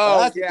sometimes.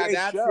 That's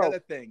the other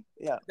thing.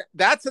 Yeah,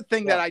 that's the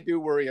thing that I do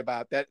worry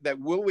about. That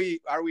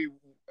are we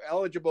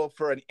eligible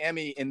for an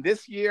Emmy in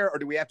this year, or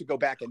do we have to go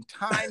back in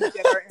time to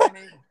get our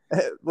Emmy?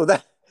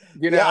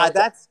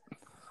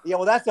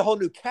 That's a whole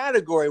new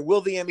category.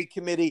 Will the Emmy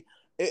committee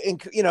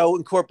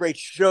incorporate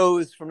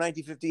shows from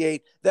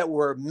 1958 that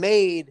were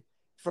made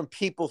from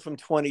people from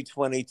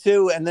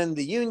 2022, and then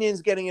the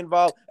unions getting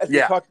involved, as we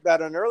talked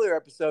about on an earlier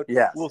episode?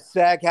 Will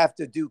SAG have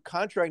to do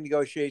contract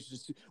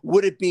negotiations?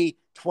 Would it be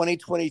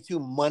 2022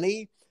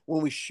 money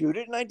when we shoot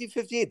it in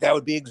 1958? That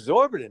would be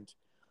exorbitant.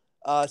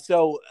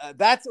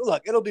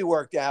 It'll be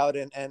worked out,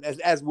 and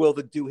as will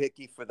the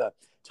doohickey for the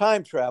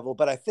time travel.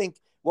 But I think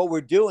what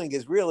we're doing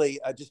is really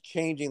just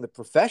changing the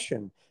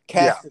profession,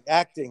 casting,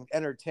 acting,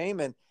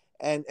 entertainment.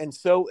 And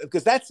so,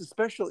 because that's a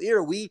special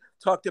era, we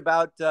talked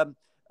about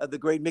the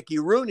great Mickey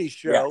Rooney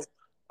show,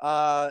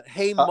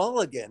 Hey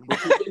Mulligan,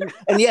 which is,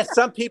 and yes,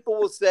 some people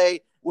will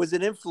say was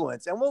an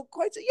influence, and we'll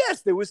quite say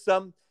yes, there was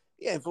some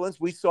influence.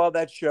 We saw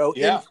that show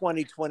in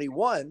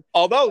 2021.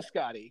 Although,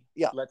 Scotty,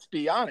 let's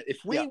be honest.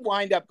 If we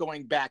wind up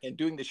going back and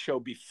doing the show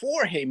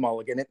before Hey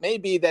Mulligan, it may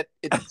be that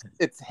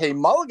it's Hey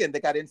Mulligan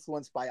that got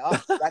influenced by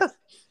us.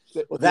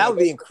 Well, that would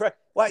be incredible.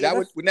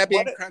 Wouldn't that be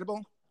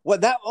incredible? Well,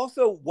 that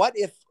also, what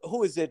if,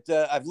 who is it?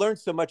 I've learned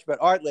so much about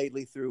art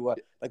lately through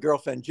my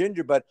girlfriend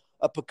Ginger, but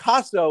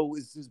Picasso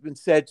has been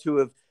said to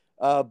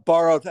have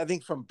borrowed, I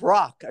think, from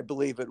Braque, I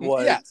believe it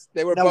was. Yes,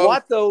 they were now, both.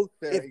 What though,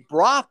 if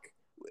Braque,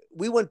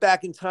 we went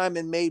back in time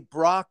and made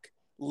Braque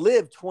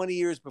live 20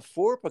 years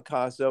before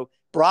Picasso,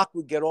 Braque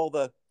would get all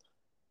the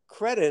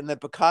credit, and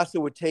that Picasso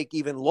would take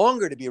even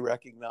longer to be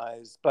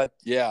recognized. But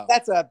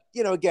that's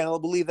again, I'll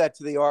leave that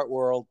to the art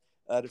world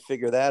to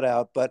figure that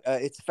out. But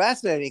it's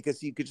fascinating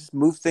because you could just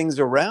move things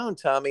around,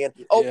 Tommy. And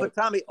but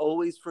Tommy,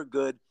 always for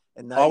good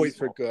and not always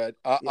evil. For good.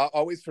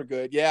 Always for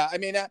good. Yeah. I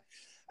mean,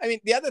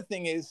 the other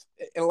thing is,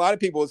 and a lot of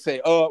people will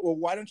say, "Oh, well,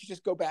 why don't you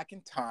just go back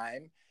in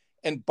time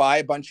and buy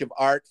a bunch of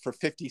art for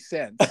 50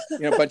 cents?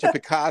 A bunch of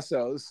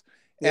Picassos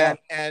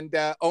and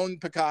own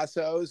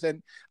Picassos."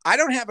 And I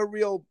don't have a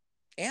real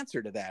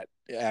answer to that,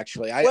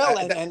 actually.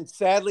 And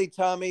sadly,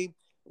 Tommy,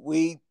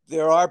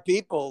 there are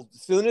people.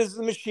 As soon as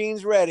the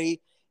machine's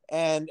ready.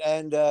 And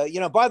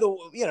by the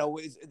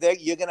way,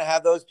 you're going to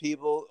have those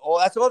people. Oh,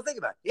 that's all I'm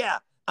thinking about. Yeah,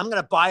 I'm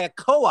going to buy a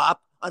co-op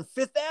on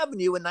Fifth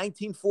Avenue in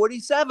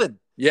 1947.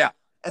 Yeah,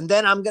 and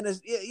then I'm going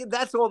to.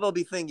 That's all they'll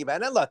be thinking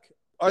about. And look,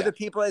 are there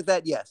people like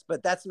that? Yes,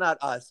 but that's not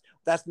us.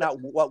 That's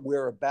not what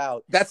we're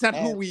about. That's not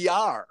who we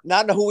are.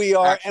 Not who we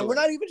are. Actually. And we're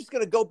not even just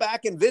going to go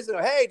back and visit.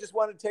 Hey, just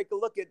want to take a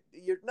look at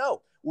your.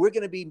 No, we're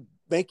going to be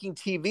making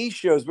TV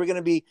shows. We're going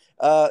to be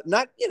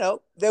not.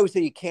 They always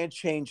say you can't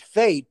change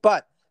fate,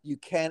 but you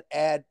can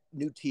add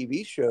new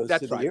TV shows.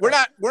 That's right.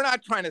 We're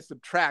not trying to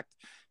subtract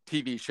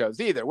TV shows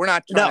either. We're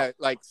not trying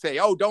to say,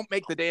 oh, don't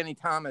make the Danny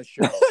Thomas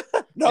show.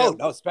 No,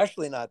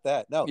 especially not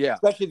that. No,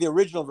 especially the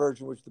original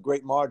version, which the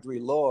great Marjorie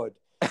Lord.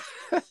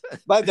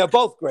 But they're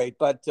both great.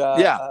 But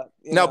but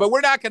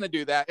we're not going to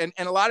do that. And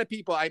a lot of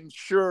people, I'm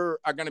sure,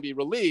 are going to be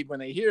relieved when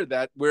they hear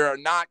that we're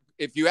not.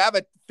 If you have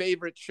a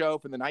favorite show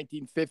from the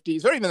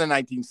 1950s or even the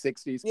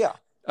 1960s,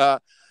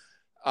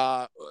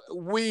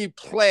 we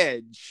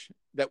pledge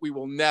that we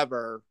will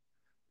never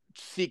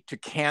seek to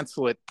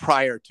cancel it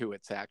prior to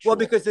its actual. Well,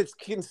 because it's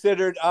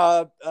considered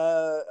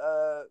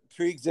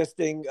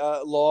pre-existing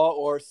law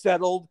or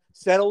settled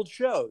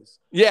shows.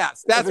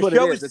 Yes, that's what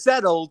it is. It's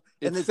settled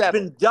and it's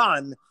been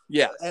done.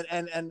 Yes,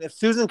 and if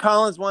Susan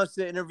Collins wants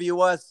to interview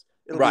us,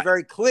 it'll be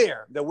very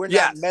clear that we're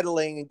not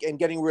meddling and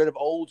getting rid of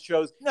old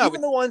shows. No,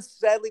 even the ones,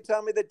 sadly,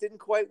 tell me that didn't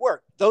quite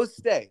work. Those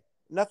stay.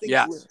 Nothing.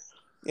 Yes.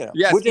 Even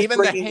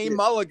the Hey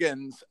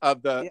Mulligans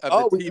of the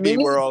TV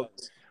world.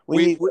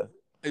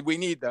 We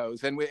need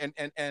those, and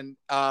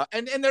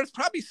there's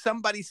probably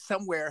somebody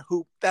somewhere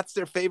who that's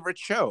their favorite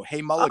show,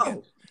 Hey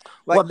Mulligan.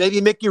 Well, maybe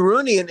Mickey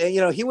Rooney, and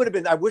he would have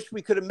been. I wish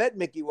we could have met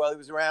Mickey while he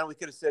was around. We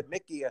could have said,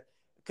 Mickey,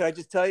 could I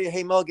just tell you,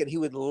 Hey Mulligan? He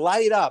would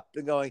light up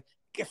and going,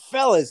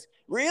 fellas,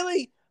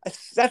 really?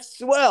 That's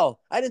swell.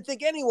 I didn't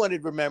think anyone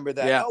would remember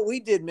that. Yeah. Oh,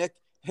 we did, Mick.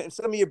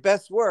 Some of your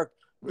best work,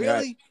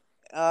 really.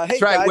 Right. Hey,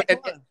 right.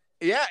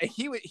 guys,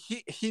 He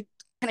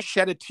kind of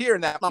shed a tear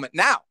in that moment.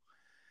 Now,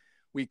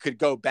 we could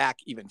go back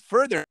even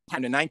further to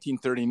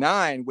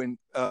 1939 when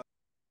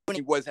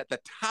he was at the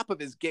top of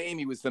his game.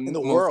 He was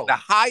the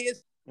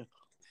highest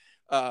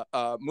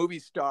movie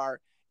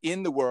star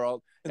in the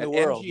world at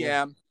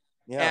MGM.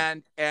 Yeah.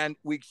 And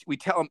we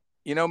tell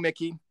him,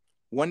 Mickey,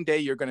 one day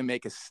you're going to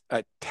make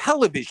a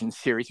television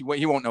series.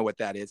 You won't know what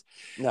that is.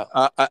 No.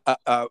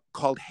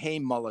 Called Hey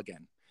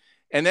Mulligan.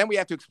 And then we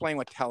have to explain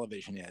what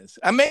television is.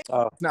 I mean,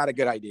 it's not a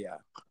good idea.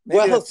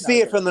 Maybe he'll see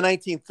it from the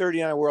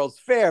 1939 World's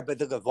Fair, but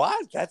they'll go,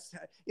 what? That's,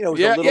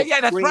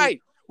 that's right.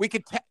 We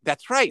could,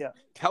 that's right. Yeah.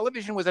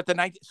 Television was at the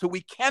 90s, so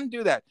we can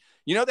do that.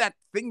 That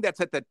thing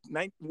that's at the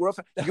World's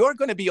Fair, you're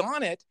going to be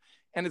on it,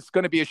 and it's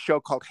going to be a show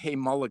called Hey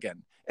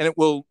Mulligan, and it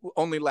will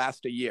only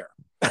last a year.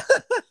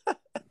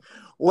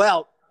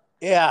 Well,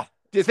 yeah.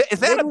 Is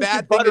that a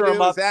bad thing to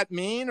do? Is that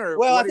mean?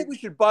 Or I think we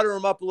should butter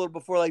him up a little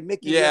before, like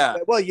Mickey. Yeah.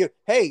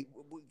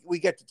 We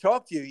get to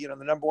talk to you, the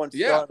number one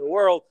star in the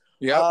world.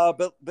 Yeah.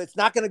 But it's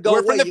not going to go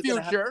away. We're from the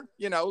future.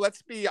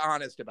 Let's be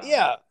honest about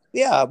it.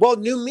 Yeah. Well,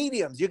 new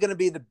mediums. You're going to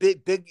be the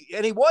big,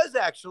 and he was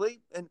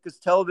actually, and because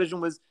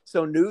television was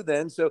so new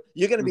then. So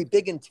you're going to be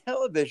big in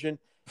television.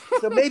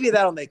 So maybe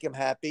that'll make him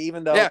happy,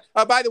 even though. Yeah.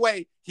 By the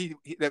way,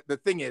 the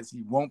thing is,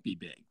 he won't be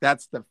big.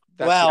 That's the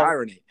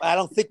irony. I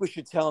don't think we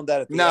should tell him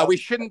that. We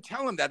shouldn't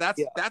tell him that.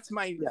 That's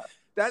my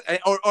that.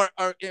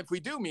 Or if we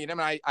do meet him,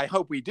 and I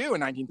hope we do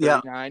in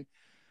 1939.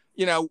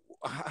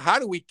 How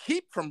do we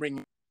keep from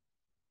bringing?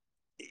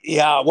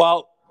 Yeah,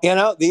 well,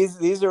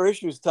 these are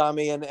issues,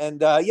 Tommy, and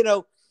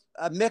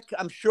Mick.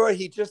 I'm sure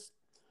he just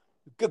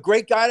a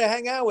great guy to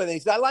hang out with. And he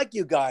said, "I like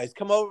you guys.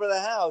 Come over to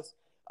the house."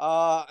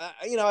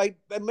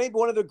 maybe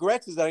one of the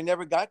regrets is that I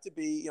never got to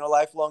be,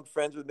 lifelong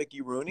friends with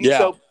Mickey Rooney. Yeah.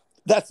 So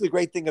that's the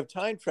great thing of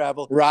time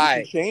travel. Right.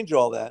 You can change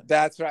all that.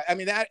 That's right. I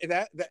mean, that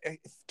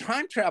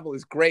time travel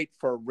is great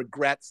for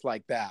regrets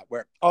like that,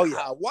 where,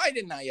 why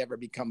didn't I ever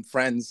become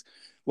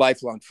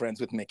lifelong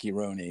friends with Mickey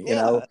Rooney? You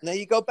know, now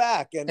you go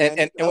back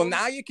and well,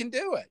 now you can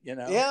do it,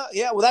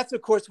 Yeah. Well, that's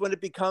of course when it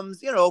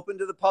becomes, open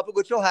to the public,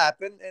 which will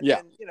happen.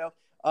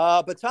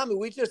 But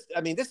Tommy,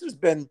 this has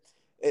been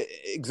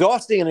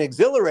exhausting and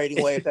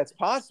exhilarating way, if that's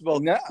possible.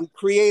 No. We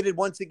created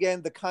once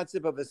again the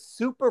concept of a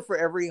super for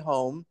every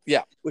home.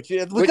 Yeah. We could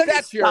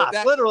have stopped.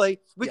 Literally,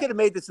 we could have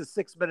made this a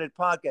 6-minute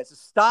podcast.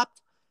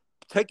 Stopped,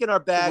 taken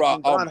our bags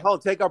and gone home,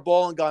 take our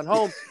ball and gone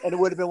home, and it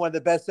would have been one of the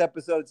best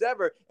episodes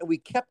ever. And we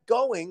kept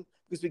going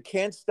because we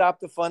can't stop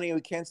the funny and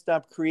we can't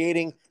stop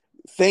creating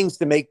things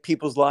to make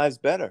people's lives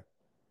better.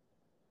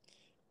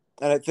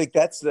 And I think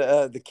that's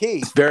the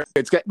key. It's very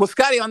good. Well,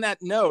 Scotty, on that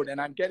note, and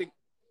I'm getting...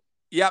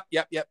 Yep.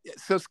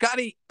 So,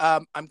 Scotty,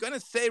 I'm going to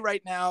say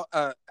right now,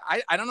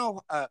 I don't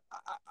know.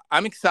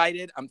 I'm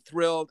excited. I'm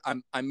thrilled.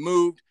 I'm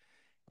moved.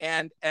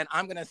 And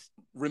I'm going to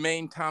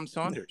remain Tom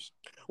Saunders.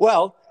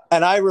 Well,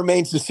 and I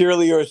remain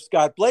sincerely yours,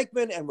 Scott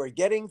Blakeman, and we're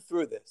getting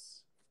through this.